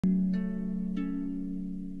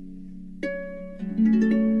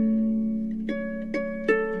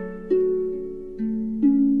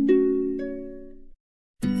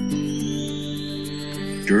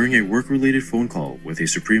During a work-related phone call with a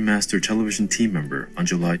Supreme Master television team member on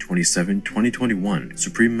July 27, 2021,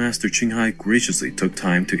 Supreme Master Ching Hai graciously took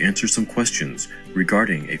time to answer some questions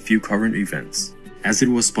regarding a few current events. As it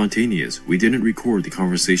was spontaneous, we didn't record the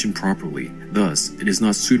conversation properly, thus it is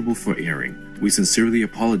not suitable for airing. We sincerely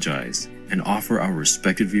apologize and offer our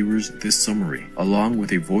respected viewers this summary, along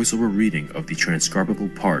with a voiceover reading of the transcribable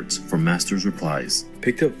parts from Master's replies,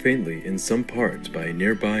 picked up faintly in some parts by a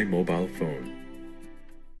nearby mobile phone.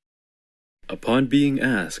 Upon being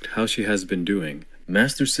asked how she has been doing,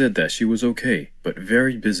 Master said that she was okay, but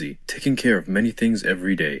very busy, taking care of many things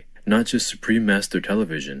every day, not just Supreme Master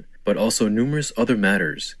television, but also numerous other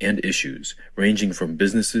matters and issues, ranging from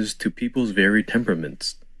businesses to people's varied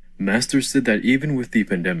temperaments. Master said that even with the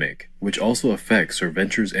pandemic, which also affects her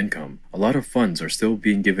venture's income, a lot of funds are still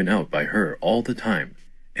being given out by her all the time,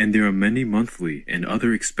 and there are many monthly and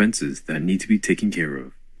other expenses that need to be taken care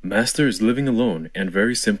of. Master is living alone and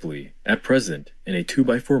very simply, at present, in a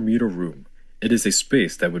 2x4 meter room. It is a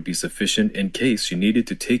space that would be sufficient in case she needed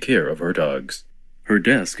to take care of her dogs. Her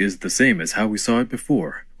desk is the same as how we saw it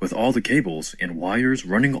before, with all the cables and wires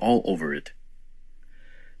running all over it.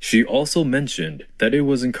 She also mentioned that it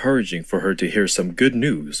was encouraging for her to hear some good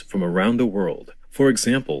news from around the world. For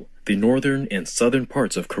example, the northern and southern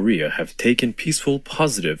parts of Korea have taken peaceful,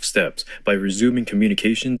 positive steps by resuming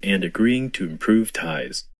communication and agreeing to improve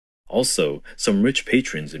ties. Also, some rich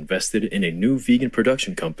patrons invested in a new vegan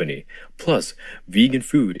production company. Plus, vegan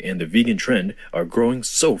food and the vegan trend are growing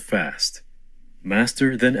so fast.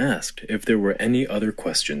 Master then asked if there were any other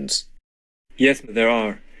questions. Yes, there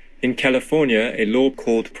are. In California, a law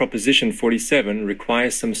called Proposition 47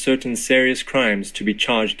 requires some certain serious crimes to be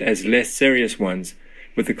charged as less serious ones,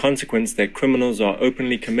 with the consequence that criminals are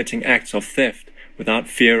openly committing acts of theft without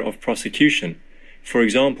fear of prosecution. For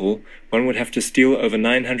example, one would have to steal over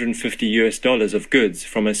 $950 of goods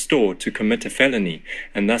from a store to commit a felony,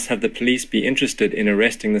 and thus have the police be interested in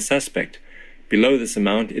arresting the suspect. Below this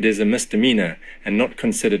amount, it is a misdemeanor and not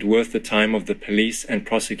considered worth the time of the police and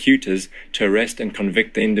prosecutors to arrest and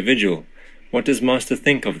convict the individual. What does Master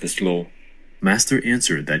think of this law? Master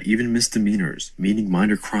answered that even misdemeanors, meaning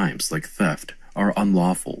minor crimes like theft, are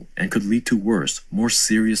unlawful and could lead to worse, more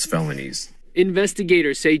serious felonies.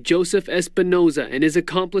 Investigators say Joseph Espinoza and his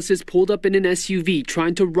accomplices pulled up in an SUV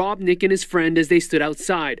trying to rob Nick and his friend as they stood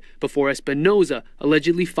outside, before Espinoza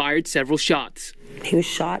allegedly fired several shots. He was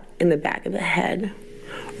shot in the back of the head,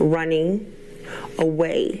 running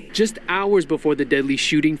away. Just hours before the deadly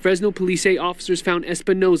shooting, Fresno police say officers found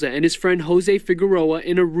Espinoza and his friend Jose Figueroa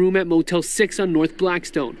in a room at Motel 6 on North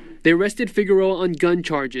Blackstone. They arrested Figueroa on gun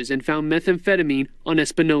charges and found methamphetamine on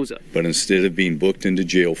Espinoza. But instead of being booked into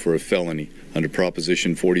jail for a felony under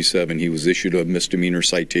Proposition 47, he was issued a misdemeanor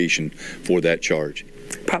citation for that charge.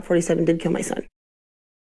 Prop 47 did kill my son.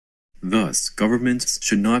 Thus, governments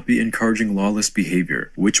should not be encouraging lawless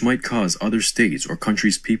behavior, which might cause other states or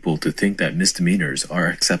countries' people to think that misdemeanors are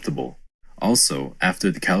acceptable. Also,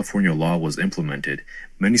 after the California law was implemented,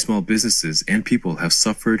 many small businesses and people have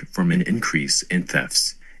suffered from an increase in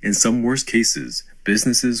thefts. In some worst cases,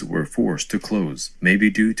 businesses were forced to close, maybe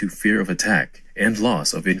due to fear of attack and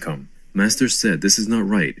loss of income. Master said this is not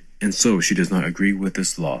right, and so she does not agree with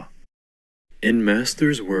this law. In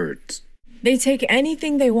Master's words, they take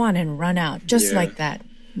anything they want and run out, just like that.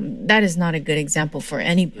 That is not a good example for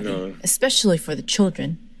anybody, especially for the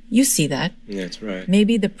children. You see that. That's right.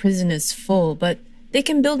 Maybe the prison is full, but they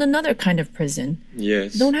can build another kind of prison.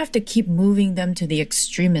 Yes. Don't have to keep moving them to the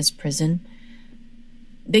extremist prison.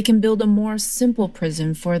 They can build a more simple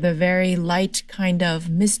prison for the very light kind of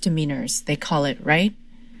misdemeanors, they call it, right?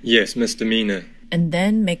 Yes, misdemeanor. And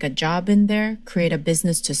then make a job in there, create a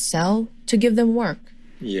business to sell, to give them work.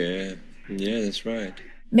 Yeah, that's right.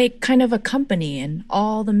 Make kind of a company, and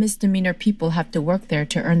all the misdemeanor people have to work there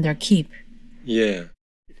to earn their keep. Yeah.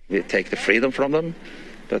 We take the freedom from them,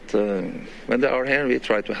 but when they are here, we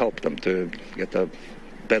try to help them to get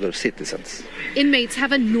better citizens. Inmates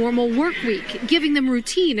have a normal work week, giving them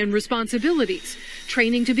routine and responsibilities,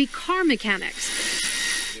 training to be car mechanics,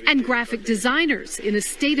 and graphic designers in a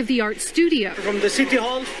state-of-the-art studio. From the city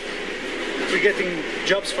hall, we're getting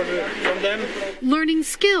jobs from them. Learning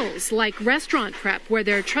skills like restaurant prep, where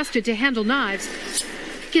they're trusted to handle knives,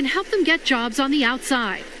 can help them get jobs on the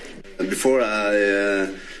outside. Before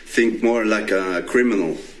I think more like a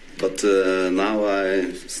criminal, but now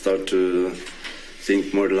I start to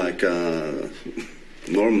think more like a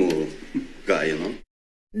normal guy, you know?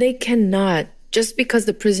 They cannot, just because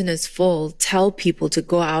the prison is full, tell people to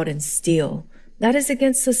go out and steal. That is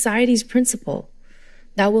against society's principle.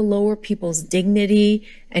 That will lower people's dignity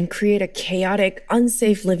and create a chaotic,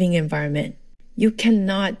 unsafe living environment. You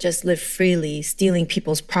cannot just live freely, stealing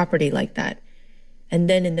people's property like that. And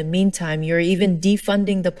then in the meantime, you're even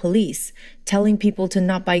defunding the police, telling people to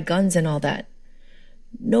not buy guns and all that.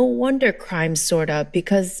 No wonder crime soared up,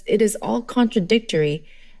 because it is all contradictory.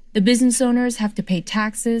 The business owners have to pay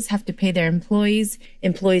taxes, have to pay their employees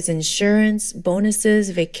insurance, bonuses,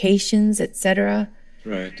 vacations, etc.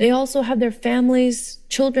 Right. They also have their families,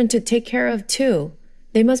 children to take care of too.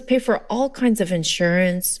 They must pay for all kinds of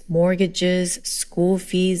insurance, mortgages, school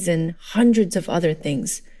fees, and hundreds of other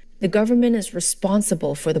things. The government is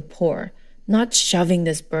responsible for the poor, not shoving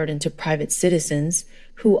this burden to private citizens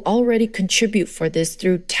who already contribute for this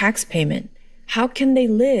through tax payment. How can they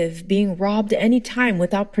live being robbed any time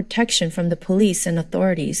without protection from the police and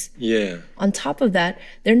authorities? Yeah. On top of that,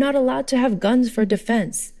 they're not allowed to have guns for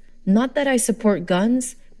defense. Not that I support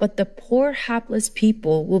guns, but the poor, hapless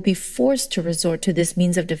people will be forced to resort to this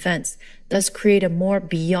means of defense, thus create a more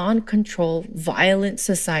beyond control, violent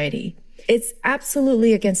society. It's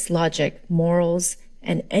absolutely against logic, morals,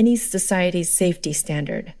 and any society's safety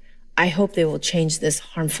standard. I hope they will change this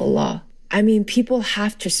harmful law. I mean, people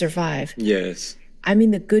have to survive. Yes. I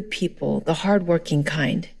mean the good people, the hardworking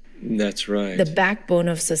kind. That's right. The backbone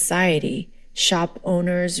of society. Shop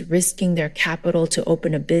owners risking their capital to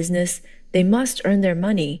open a business. They must earn their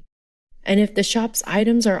money. And if the shop's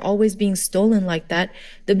items are always being stolen like that,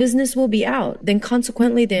 the business will be out. Then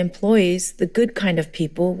consequently, the employees, the good kind of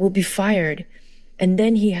people, will be fired. And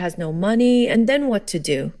then he has no money, and then what to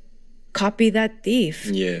do? Copy that thief.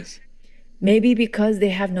 Yes. Maybe because they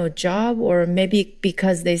have no job, or maybe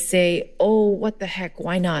because they say, oh, what the heck,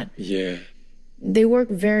 why not? Yeah. They work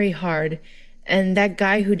very hard, and that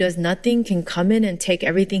guy who does nothing can come in and take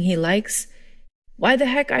everything he likes. Why the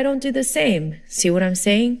heck I don't do the same? See what I'm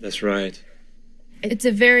saying? That's right. It's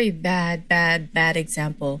a very bad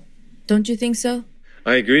example. Don't you think so?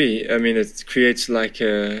 I agree. I mean, it creates like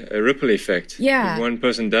a ripple effect. Yeah. If one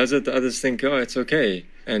person does it, the others think, oh, it's okay.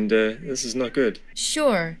 And this is not good.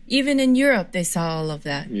 Sure. Even in Europe, they saw all of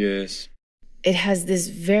that. Yes. It has this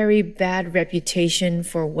very bad reputation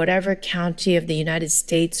for whatever county of the United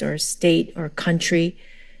States or state or country.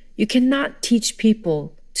 You cannot teach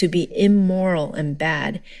people to be immoral and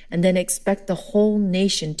bad and then expect the whole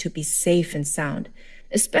nation to be safe and sound,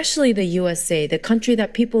 especially the USA, the country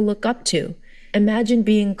that people look up to. Imagine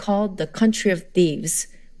being called the country of thieves.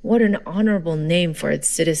 What an honorable name for its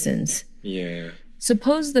citizens. Yeah.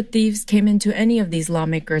 Suppose the thieves came into any of these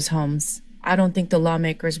lawmakers' homes. I don't think the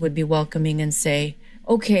lawmakers would be welcoming and say,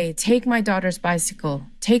 okay, take my daughter's bicycle,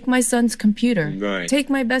 take my son's computer, right. Take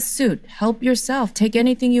my best suit, help yourself, take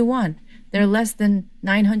anything you want. They're less than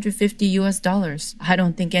 $950. I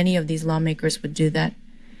don't think any of these lawmakers would do that.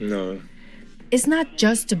 No. It's not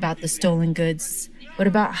just about the stolen goods, but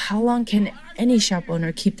about how long can any shop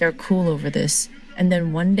owner keep their cool over this. And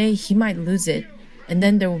then one day he might lose it, and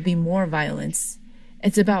then there will be more violence.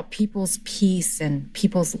 It's about people's peace and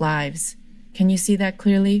people's lives. Can you see that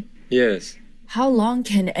clearly? Yes. How long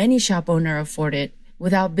can any shop owner afford it?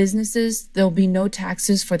 Without businesses, there'll be no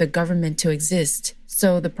taxes for the government to exist.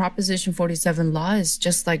 So the Proposition 47 law is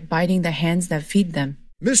just like biting the hands that feed them.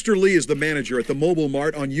 Mr. Lee is the manager at the Mobile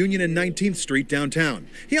Mart on Union and 19th Street downtown.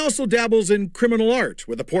 He also dabbles in criminal art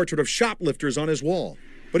with a portrait of shoplifters on his wall.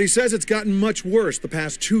 But he says it's gotten much worse the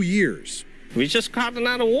past 2 years. We just caught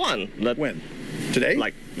another one. When? Today?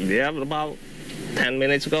 About 10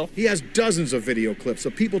 minutes ago. He has dozens of video clips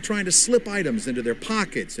of people trying to slip items into their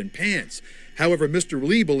pockets and pants. However, Mr.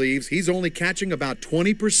 Lee believes he's only catching about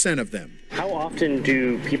 20% of them. How often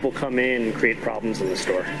do people come in and create problems in the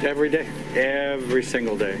store? Every day. Every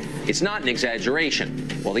single day. It's not an exaggeration.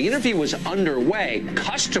 While the interview was underway,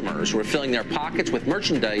 customers were filling their pockets with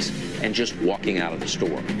merchandise and just walking out of the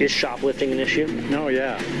store. Is shoplifting an issue? No,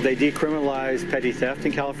 yeah. They decriminalize petty theft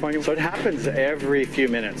in California. So it happens every few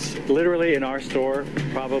minutes. Literally in our store,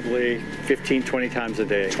 probably 15, 20 times a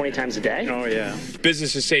day. 20 times a day? Oh, yeah.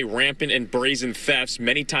 Businesses say rampant and brazen thefts,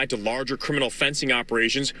 many tied to larger criminal fencing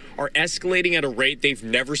operations, are escalating at a rate they've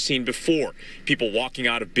never seen before. People walking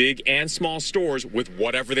out of big and small stores with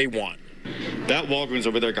whatever they want. That Walgreens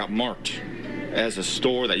over there got marked as a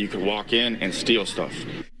store that you could walk in and steal stuff.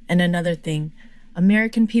 And another thing,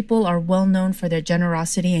 American people are well known for their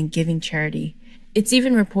generosity and giving charity. It's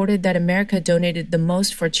even reported that America donated the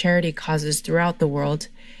most for charity causes throughout the world.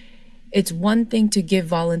 It's one thing to give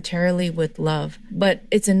voluntarily with love, but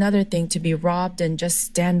it's another thing to be robbed and just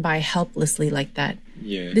stand by helplessly like that.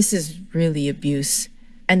 Yeah. This is really abuse.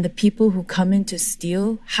 And the people who come in to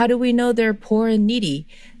steal, how do we know they're poor and needy?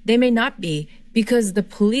 They may not be, because the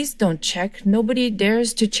police don't check. Nobody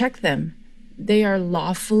dares to check them. They are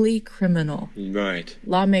lawfully criminal. Right.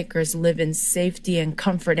 Lawmakers live in safety and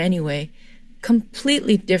comfort anyway,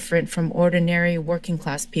 completely different from ordinary working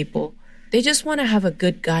class people. They just want to have a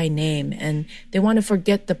good guy name, and they want to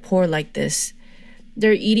forget the poor like this.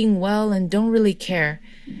 They're eating well and don't really care.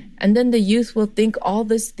 And then the youth will think all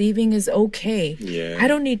this thieving is okay. Yeah. I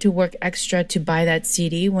don't need to work extra to buy that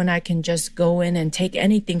CD when I can just go in and take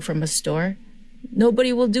anything from a store.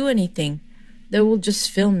 Nobody will do anything. They will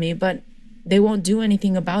just film me, but they won't do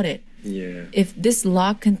anything about it. Yeah. If this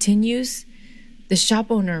law continues, the shop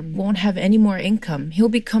owner won't have any more income. He'll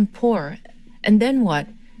become poor. And then what?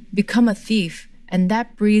 Become a thief. And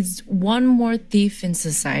that breeds one more thief in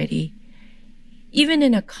society. Even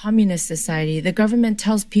in a communist society, the government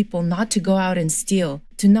tells people not to go out and steal,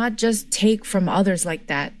 to not just take from others like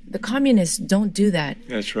that. The communists don't do that.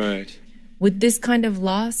 That's right. With this kind of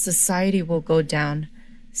law, society will go down.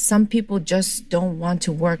 Some people just don't want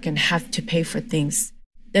to work and have to pay for things.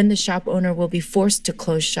 Then the shop owner will be forced to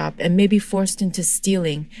close shop and maybe forced into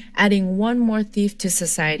stealing, adding one more thief to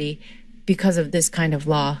society because of this kind of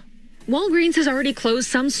law. Walgreens has already closed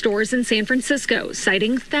some stores in San Francisco,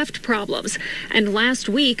 citing theft problems, and last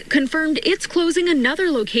week confirmed it's closing another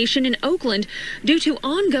location in Oakland due to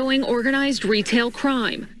ongoing organized retail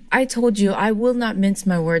crime. I told you I will not mince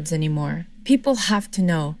my words anymore. People have to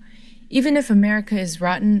know. Even if America is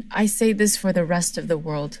rotten, I say this for the rest of the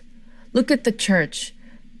world. Look at the church,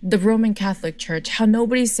 the Roman Catholic Church, how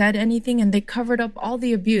nobody said anything and they covered up all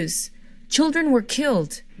the abuse. Children were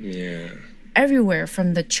killed. Yeah. Everywhere,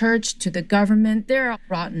 from the church to the government, they're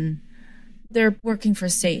rotten. They're working for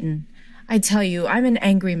Satan. I tell you, I'm an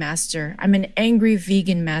angry master. I'm an angry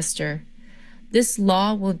vegan master. This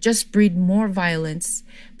law will just breed more violence.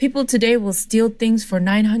 People today will steal things for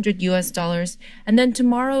 $900 and then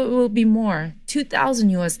tomorrow it will be more,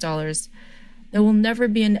 $2,000. There will never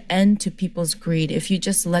be an end to people's greed if you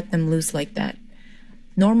just let them loose like that.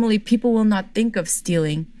 Normally, people will not think of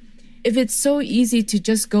stealing. If it's so easy to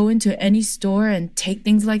just go into any store and take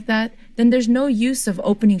things like that, then there's no use of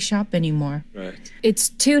opening shop anymore. Right. It's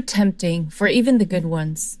too tempting for even the good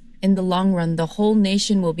ones. In the long run, the whole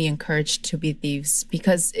nation will be encouraged to be thieves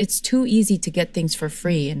because it's too easy to get things for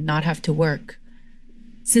free and not have to work.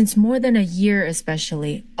 Since more than a year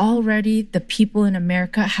especially, already the people in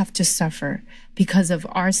America have to suffer because of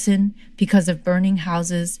arson, because of burning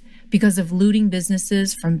houses, because of looting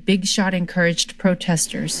businesses from big shot encouraged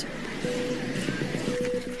protesters.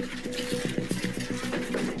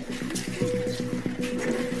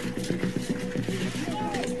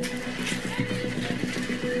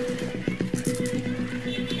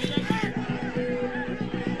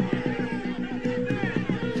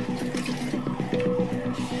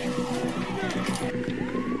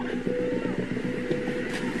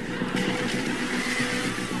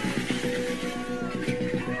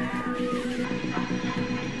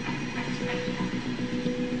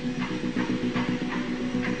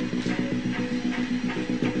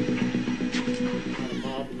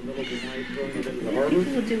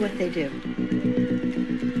 People will do what they do.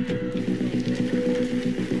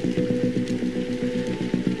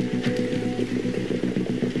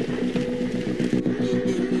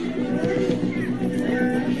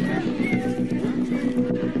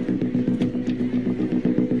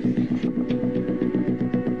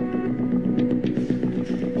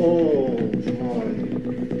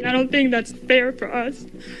 I don't think that's fair for us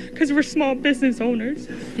because we're small business owners.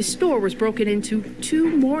 The store was broken into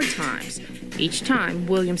 2 more times. Each time,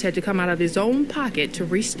 Williams had to come out of his own pocket to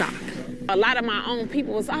restock. A lot of my own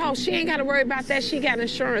people was, oh, she ain't got to worry about that. She got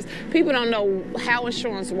insurance. People don't know how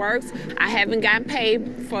insurance works. I haven't gotten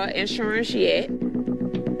paid for insurance yet.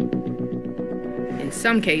 In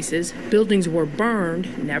some cases, buildings were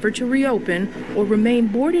burned, never to reopen, or remain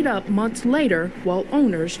boarded up months later while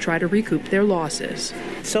owners try to recoup their losses.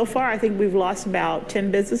 So far, I think we've lost about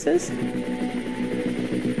 10 businesses.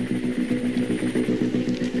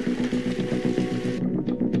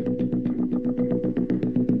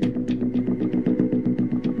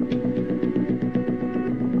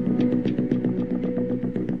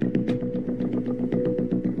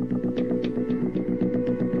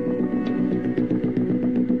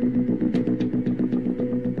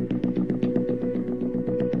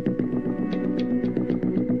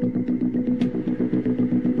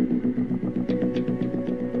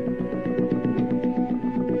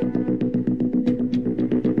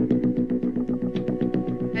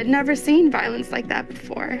 I'd never seen violence like that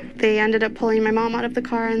before. They ended up pulling my mom out of the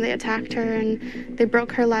car and they attacked her and they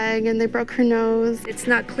broke her leg and they broke her nose. It's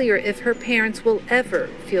not clear if her parents will ever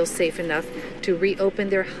feel safe enough to reopen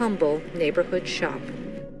their humble neighborhood shop.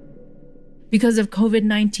 Because of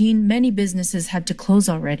COVID-19, many businesses had to close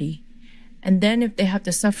already. And then if they have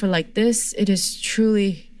to suffer like this, it is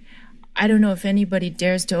truly, I don't know if anybody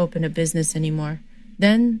dares to open a business anymore.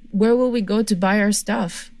 Then where will we go to buy our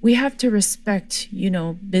stuff? We have to respect,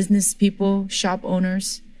 business people, shop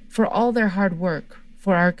owners, for all their hard work,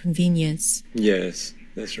 for our convenience. Yes,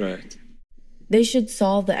 that's right. They should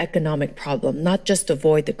solve the economic problem, not just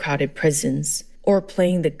avoid the crowded prisons, or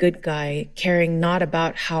playing the good guy, caring not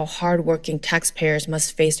about how hardworking taxpayers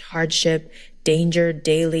must face hardship, danger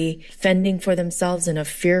daily, fending for themselves in a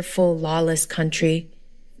fearful, lawless country.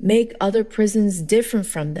 Make other prisons different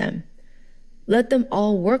from them. Let them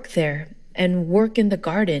all work there and work in the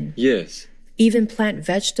garden. Yes. Even plant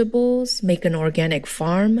vegetables, make an organic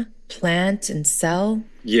farm, plant and sell.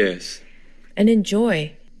 Yes. And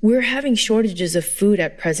enjoy. We're having shortages of food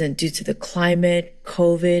at present due to the climate,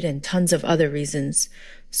 COVID, and tons of other reasons.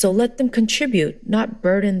 So let them contribute, not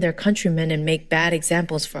burden their countrymen and make bad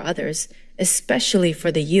examples for others, especially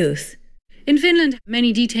for the youth. In Finland,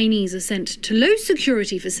 many detainees are sent to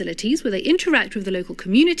low-security facilities where they interact with the local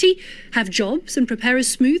community, have jobs and prepare a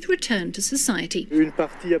smooth return to society.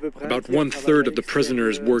 About 1/3 of the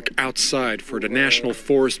prisoners work outside for the National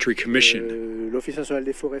Forestry Commission.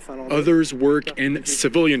 Others work in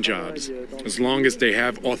civilian jobs, as long as they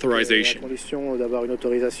have authorization.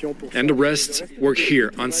 And the rest work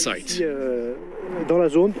here on site.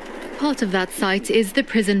 Part of that site is the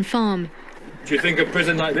prison farm. Do you think a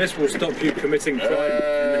prison like this will stop you committing crime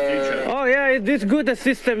in the future? Oh yeah, it's good, the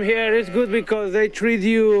system here. It's good because they treat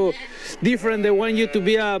you different. They want you to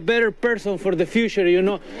be a better person for the future,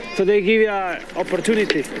 so they give you an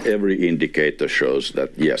opportunity. Every indicator shows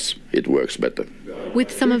that, yes, it works better.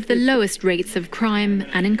 With some of the lowest rates of crime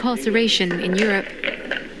and incarceration in Europe,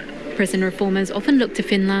 prison reformers often look to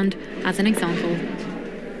Finland as an example.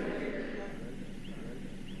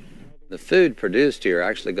 The food produced here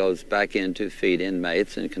actually goes back in to feed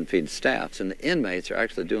inmates and can feed staffs. And the inmates are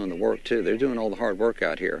actually doing the work, too. They're doing all the hard work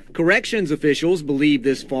out here. Corrections officials believe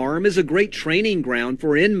this farm is a great training ground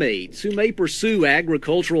for inmates who may pursue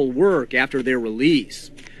agricultural work after their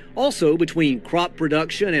release. Also, between crop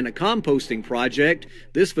production and a composting project,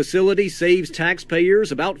 this facility saves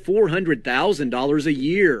taxpayers about $400,000 a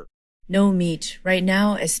year. No meat. Right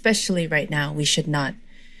now, especially right now, we should not.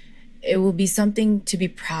 It will be something to be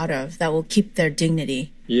proud of that will keep their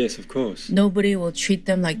dignity. Yes, of course. Nobody will treat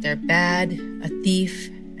them like they're bad, a thief,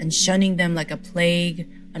 and shunning them like a plague,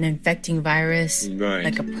 an infecting virus, right,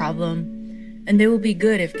 like a problem. And they will be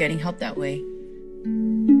good if getting help that way.